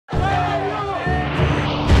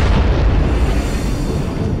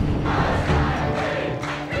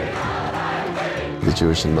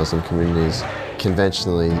Jewish and Muslim communities,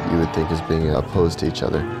 conventionally you would think is being opposed to each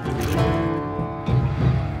other.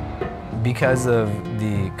 Because of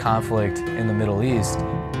the conflict in the Middle East,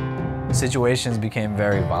 situations became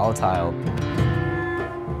very volatile.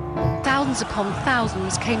 Thousands upon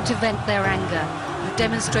thousands came to vent their anger. The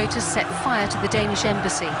demonstrators set fire to the Danish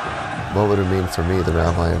embassy. What would it mean for me, the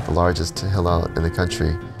rabbi of the largest hillel in the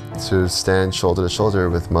country, to stand shoulder to shoulder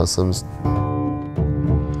with Muslims?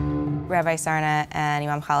 Rabbi Sarna and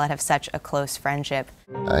Imam Khalid have such a close friendship.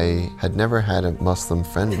 I had never had a Muslim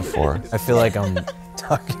friend before. I feel like I'm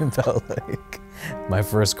talking about like my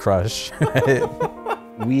first crush.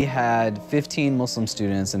 We had 15 Muslim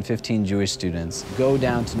students and 15 Jewish students go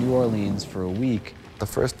down to New Orleans for a week. The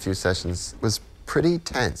first few sessions was pretty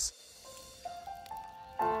tense.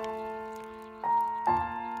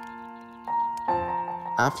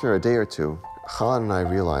 After a day or two, Khalid and I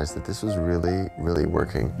realized that this was really, really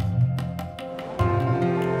working.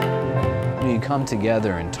 You come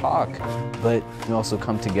together and talk, but you also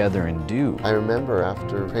come together and do. I remember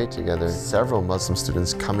after we prayed together, several Muslim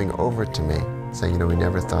students coming over to me saying, we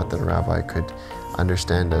never thought that a rabbi could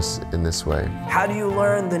understand us in this way. How do you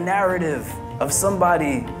learn the narrative of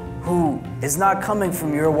somebody who is not coming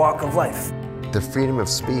from your walk of life? The freedom of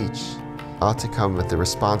speech ought to come with the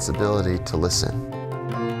responsibility to listen.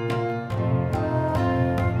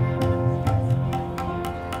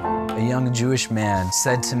 A young Jewish man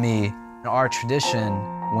said to me, in our tradition,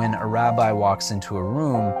 when a rabbi walks into a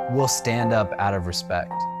room, we'll stand up out of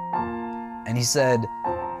respect. And he said,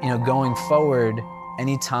 going forward,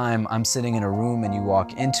 anytime I'm sitting in a room and you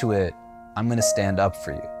walk into it, I'm gonna stand up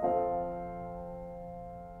for you.